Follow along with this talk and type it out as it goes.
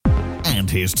And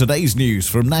here's today's news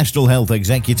from National Health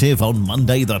Executive on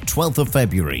Monday, the 12th of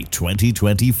February,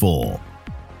 2024.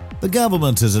 The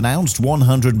government has announced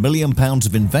 £100 million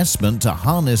of investment to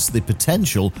harness the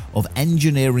potential of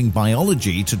engineering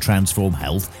biology to transform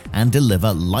health and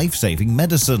deliver life-saving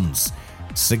medicines.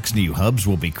 6 new hubs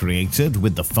will be created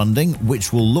with the funding,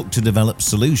 which will look to develop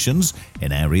solutions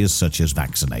in areas such as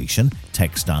vaccination,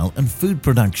 textile and food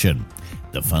production.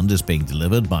 The fund is being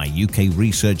delivered by UK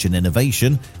Research and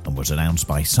Innovation and was announced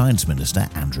by Science Minister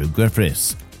Andrew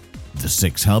Griffiths. The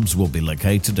 6 hubs will be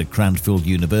located at Cranfield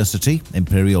University,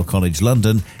 Imperial College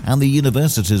London and the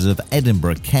universities of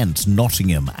Edinburgh, Kent,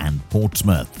 Nottingham and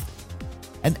Portsmouth.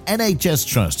 An NHS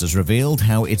trust has revealed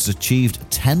how it's achieved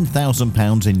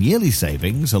 £10,000 in yearly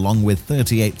savings along with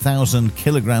 38,000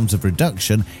 kilograms of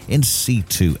reduction in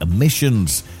C2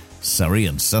 emissions. Surrey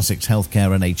and Sussex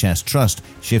Healthcare NHS Trust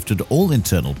shifted all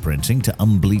internal printing to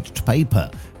unbleached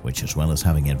paper, which, as well as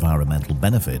having environmental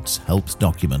benefits, helps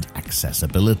document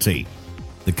accessibility.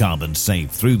 The carbon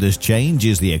saved through this change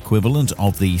is the equivalent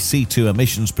of the C2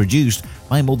 emissions produced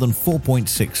by more than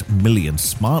 4.6 million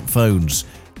smartphones.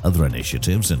 Other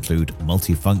initiatives include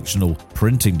multifunctional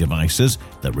printing devices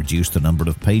that reduce the number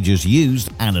of pages used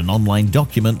and an online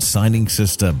document signing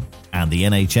system. And the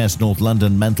NHS North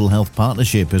London Mental Health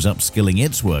Partnership is upskilling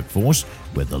its workforce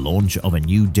with the launch of a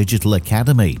new digital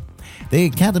academy. The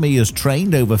academy has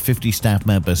trained over 50 staff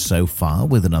members so far,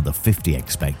 with another 50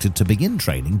 expected to begin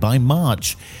training by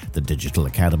March. The digital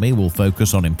academy will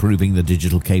focus on improving the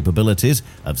digital capabilities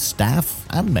of staff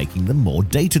and making them more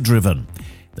data-driven.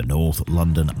 The North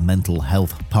London Mental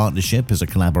Health Partnership is a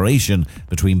collaboration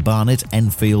between Barnet,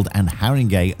 Enfield and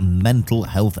Haringey Mental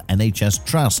Health NHS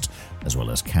Trust, as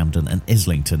well as Camden and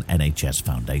Islington NHS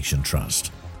Foundation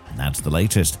Trust. And that's the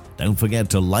latest. Don't forget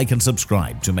to like and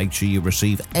subscribe to make sure you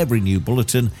receive every new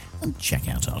bulletin, and check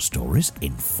out our stories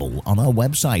in full on our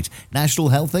website,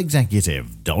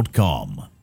 nationalhealthexecutive.com.